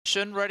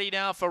action. Ready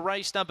now for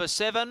race number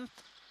 7.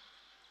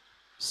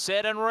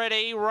 Set and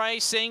ready,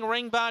 racing.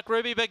 Ringbark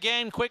Ruby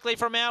began quickly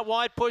from out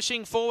wide,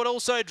 pushing forward,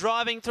 also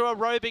driving through a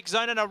aerobic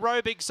zone and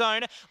aerobic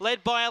zone,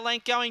 led by a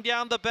length going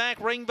down the back.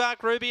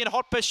 Ringbark Ruby in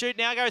hot pursuit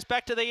now goes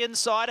back to the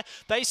inside.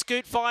 They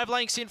scoot 5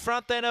 lengths in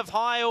front then of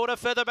High Order.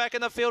 Further back in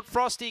the field,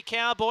 Frosty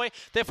Cowboy.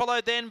 They're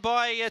followed then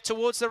by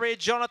towards the rear,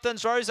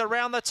 Jonathan's Rose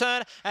around the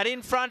turn and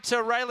in front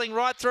to railing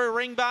right through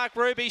Ringbark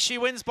Ruby. She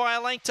wins by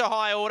a length to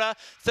High Order.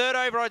 Third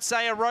over, I'd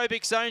say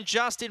aerobic zone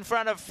just in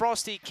front of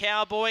Frosty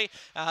Cowboy.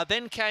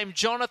 Then came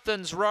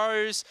Jonathan's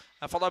Rose,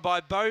 followed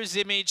by Beau's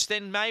Image,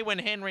 then Maywin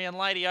Henry and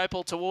Lady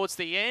Opal towards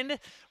the end.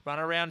 Run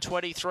around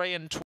 23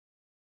 and